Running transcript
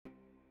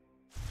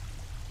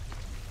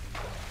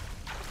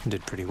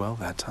Did pretty well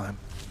that time.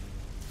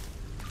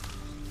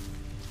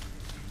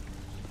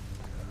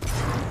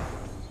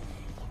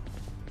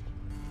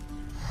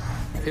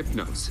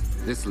 Hypnos,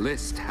 this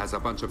list has a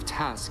bunch of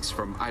tasks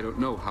from I don't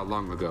know how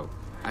long ago.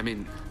 I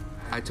mean,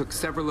 I took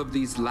several of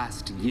these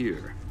last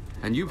year,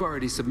 and you've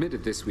already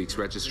submitted this week's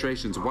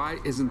registrations. Why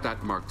isn't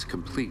that marked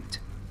complete?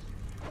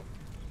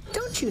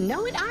 Don't you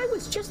know it? I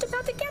was just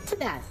about to get to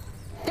that.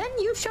 Then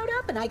you showed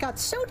up and I got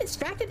so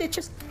distracted it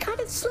just kind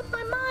of slipped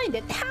my mind.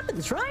 It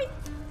happens, right?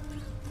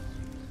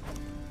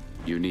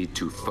 You need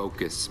to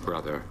focus,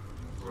 brother,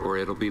 or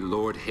it'll be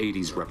Lord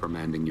Hades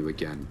reprimanding you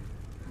again.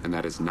 And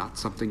that is not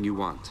something you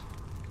want.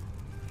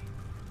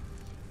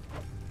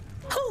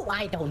 Oh,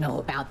 I don't know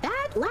about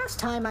that. Last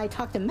time I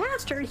talked to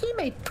Master, he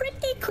made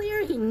pretty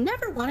clear he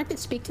never wanted to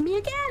speak to me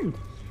again.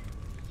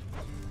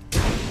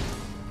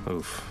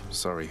 Oof.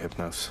 Sorry,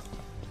 Hypnos.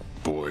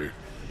 Boy,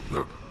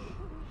 look.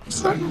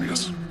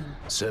 Zagreus.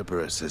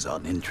 Cerberus is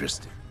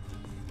uninteresting.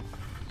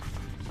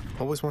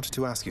 Always wanted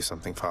to ask you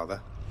something,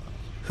 Father.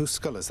 Whose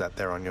skull is that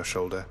there on your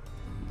shoulder?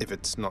 If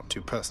it's not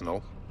too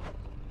personal.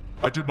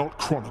 I did not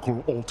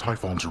chronicle all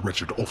Typhon's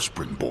wretched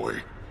offspring,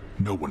 boy.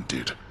 No one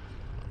did.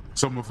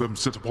 Some of them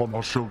sit upon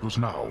our shoulders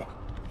now,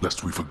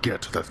 lest we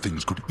forget that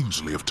things could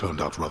easily have turned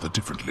out rather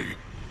differently,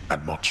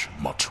 and much,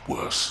 much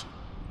worse.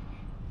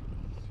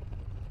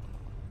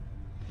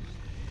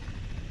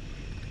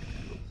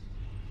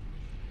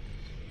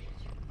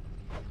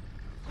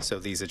 So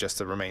these are just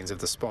the remains of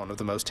the spawn of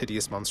the most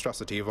hideous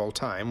monstrosity of all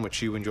time,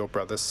 which you and your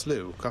brother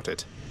slew. Got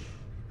it.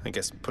 I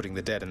guess putting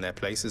the dead in their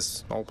place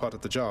is all part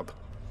of the job.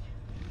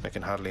 I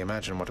can hardly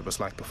imagine what it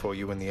was like before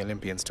you and the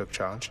Olympians took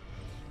charge.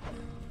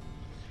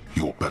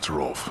 You're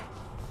better off.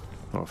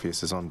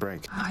 Orpheus is on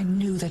break. I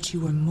knew that you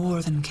were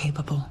more than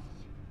capable.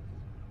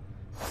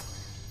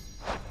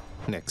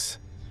 Nyx,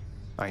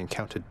 I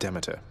encountered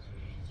Demeter.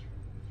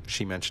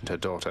 She mentioned her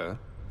daughter,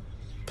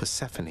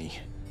 Persephone.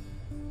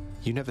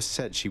 You never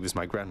said she was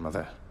my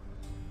grandmother.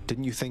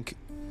 Didn't you think,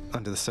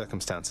 under the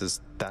circumstances,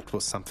 that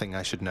was something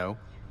I should know?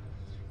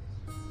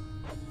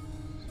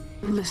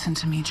 Listen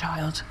to me,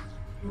 child.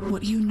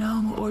 What you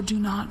know or do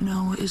not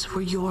know is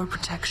for your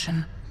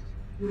protection.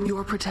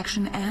 Your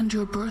protection and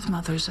your birth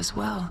mother's as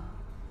well.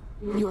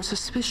 Your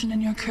suspicion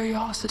and your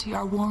curiosity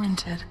are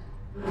warranted,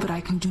 but I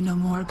can do no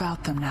more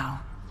about them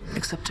now,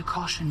 except to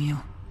caution you.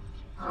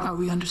 Are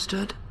we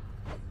understood?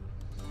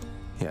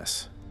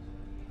 Yes,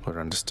 we're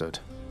understood.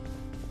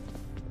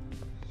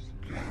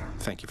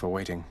 Thank you for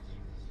waiting.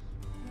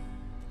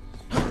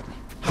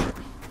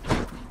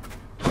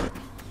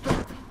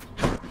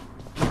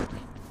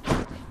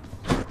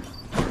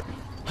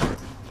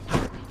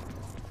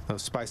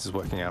 Those spices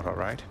working out all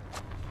right?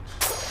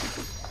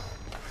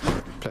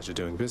 Pleasure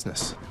doing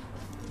business.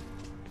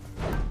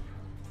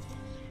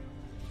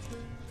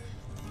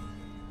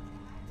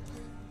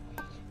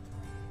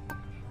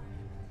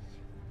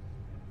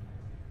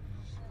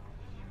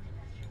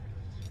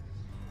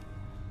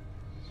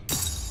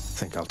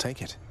 Think I'll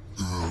take it.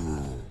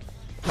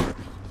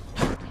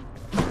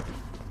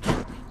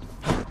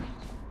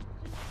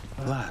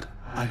 Lad,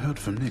 I heard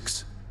from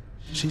Nyx.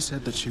 She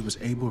said that she was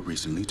able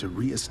recently to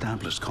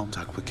re-establish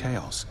contact with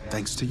Chaos,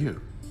 thanks to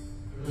you.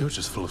 You're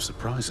just full of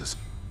surprises,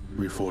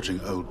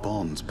 reforging old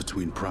bonds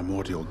between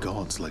primordial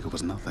gods like it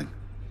was nothing.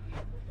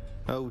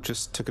 Oh,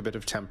 just took a bit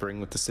of tampering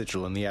with the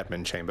sigil in the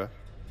admin chamber.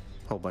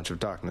 Whole bunch of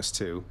darkness,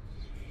 too.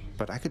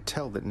 But I could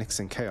tell that Nyx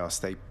and Chaos,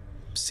 they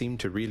seem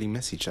to really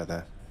miss each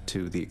other,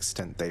 to the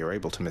extent they are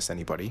able to miss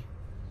anybody.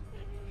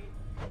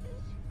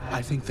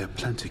 I think they're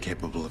plenty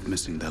capable of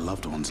missing their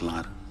loved ones,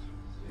 lad.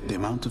 The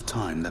amount of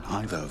time that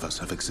either of us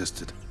have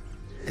existed,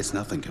 it's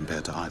nothing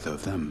compared to either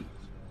of them.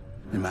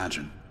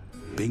 Imagine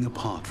being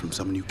apart from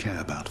someone you care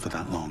about for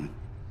that long.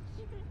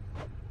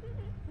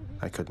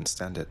 I couldn't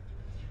stand it.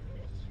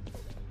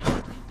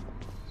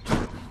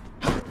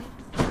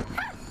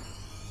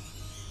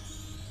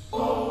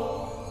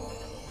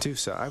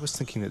 Tusa, I was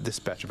thinking that this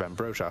batch of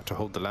ambrosia ought to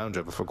hold the lounge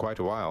over for quite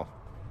a while.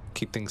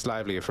 Keep things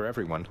livelier for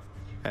everyone.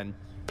 And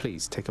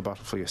please, take a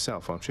bottle for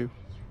yourself, won't you?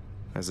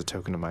 As a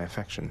token of my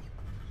affection.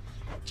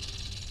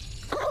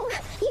 Oh,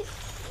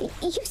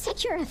 you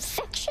said your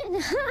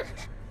affection, huh?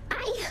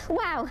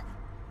 Wow.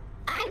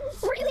 I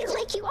really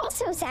like you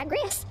also,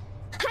 Zagreus.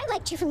 I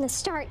liked you from the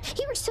start.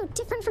 You were so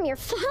different from your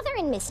father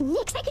and Miss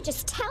Nyx, I could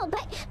just tell,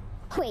 but...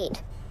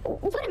 Wait,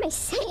 what am I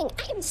saying?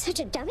 I am such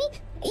a dummy.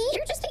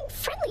 You're just being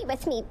friendly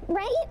with me,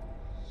 right?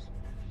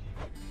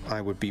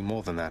 I would be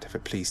more than that if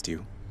it pleased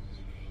you.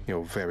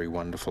 You're very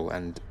wonderful,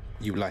 and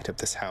you light up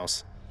this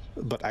house.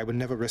 But I would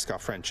never risk our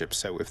friendship,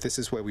 so if this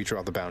is where we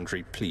draw the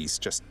boundary, please,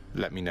 just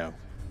let me know.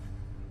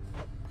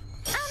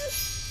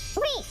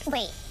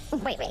 Wait.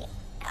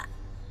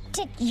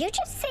 Did you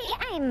just say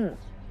I'm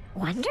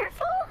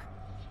wonderful?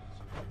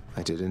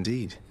 I did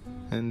indeed.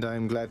 And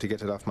I'm glad to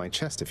get it off my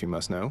chest, if you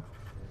must know.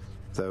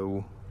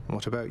 Though,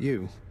 what about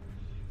you?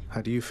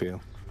 How do you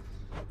feel?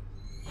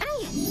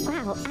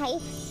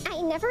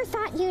 I never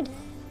thought you'd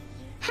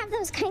have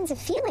those kinds of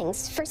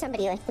feelings for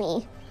somebody like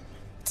me.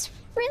 It's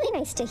really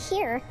nice to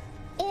hear.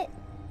 It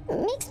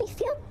makes me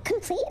feel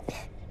complete.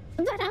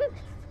 But,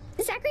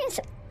 Zagreus,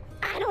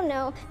 I don't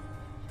know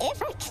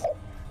if I can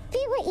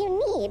be what you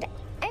need.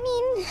 I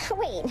mean,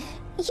 wait,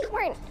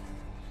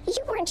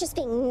 you weren't just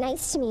being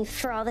nice to me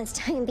for all this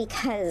time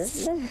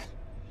because...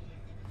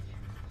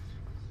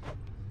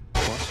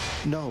 What?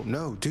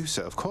 No, do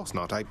so. Of course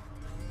not.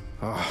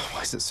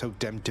 Why is it so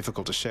damn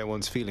difficult to share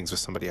one's feelings with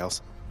somebody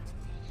else?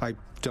 I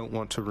don't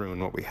want to ruin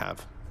what we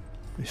have.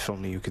 If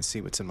only you could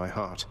see what's in my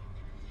heart.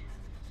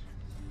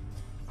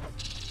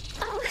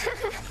 Oh,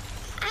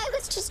 I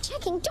was just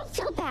checking. Don't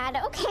feel bad,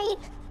 okay?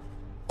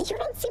 You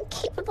don't seem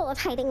capable of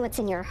hiding what's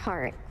in your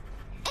heart.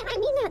 And I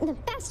mean that in the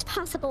best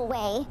possible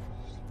way.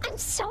 I'm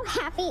so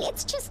happy.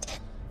 It's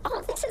just,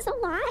 all this is a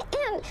lot,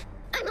 and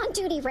I'm on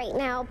duty right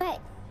now, but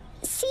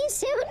see you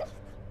soon.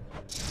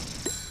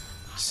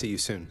 See you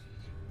soon.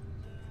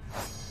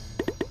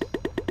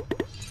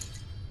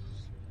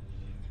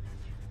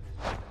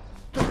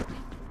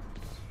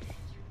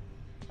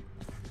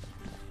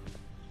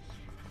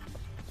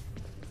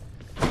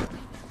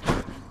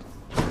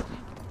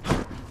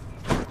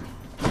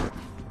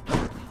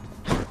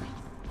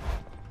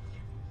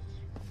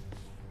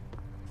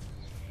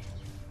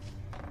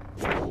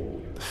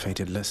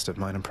 Fated list of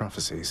minor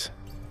prophecies.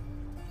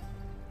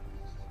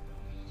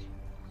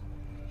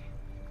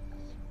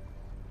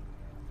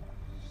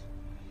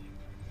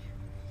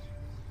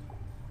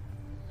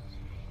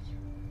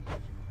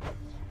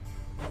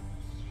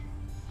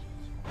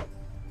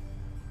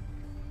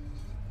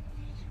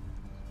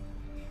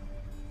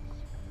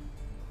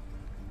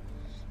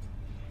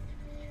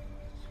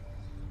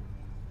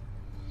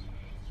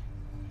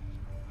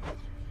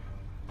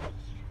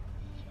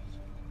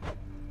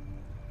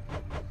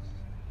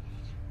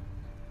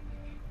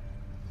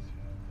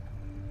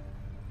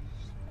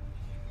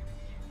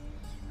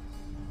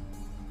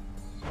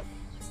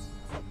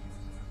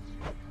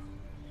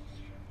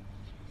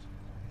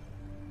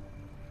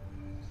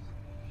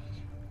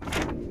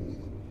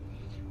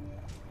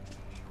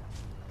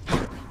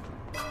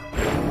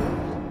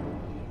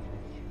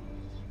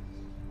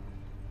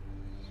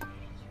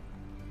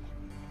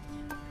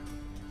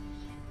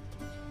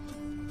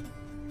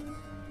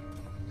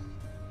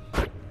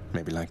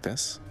 Maybe like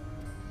this?